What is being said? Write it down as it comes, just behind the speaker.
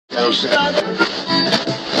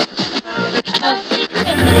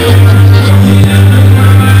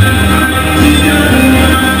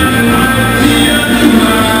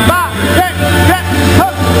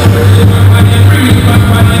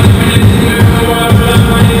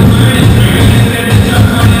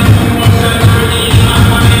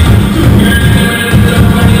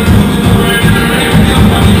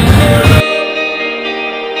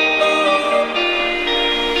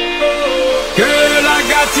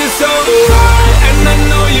So high, and I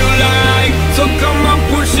know you like, so come on,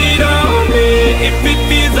 push it on me. If it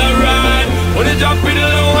feels alright, wanna drop it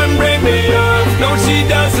low and break me off. No, she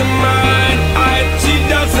doesn't mind, she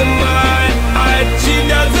doesn't mind, she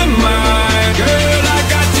doesn't mind. Girl, I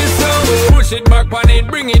got you so. Push it back on it,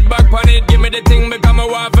 bring it back on it. Give me the thing, become a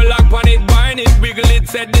waffle lock on it. Wine it, wiggle it,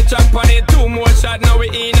 set the track on it. 2 more shots, now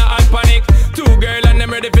we in a hot panic. 2 girl and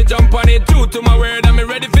I'm ready for jump on it. 2 to my word, I'm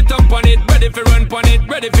ready for thump on it. Ready for run on it,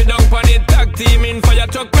 ready for dunk on it. Tag team in for your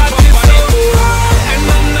truck, pop on it. And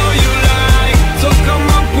I know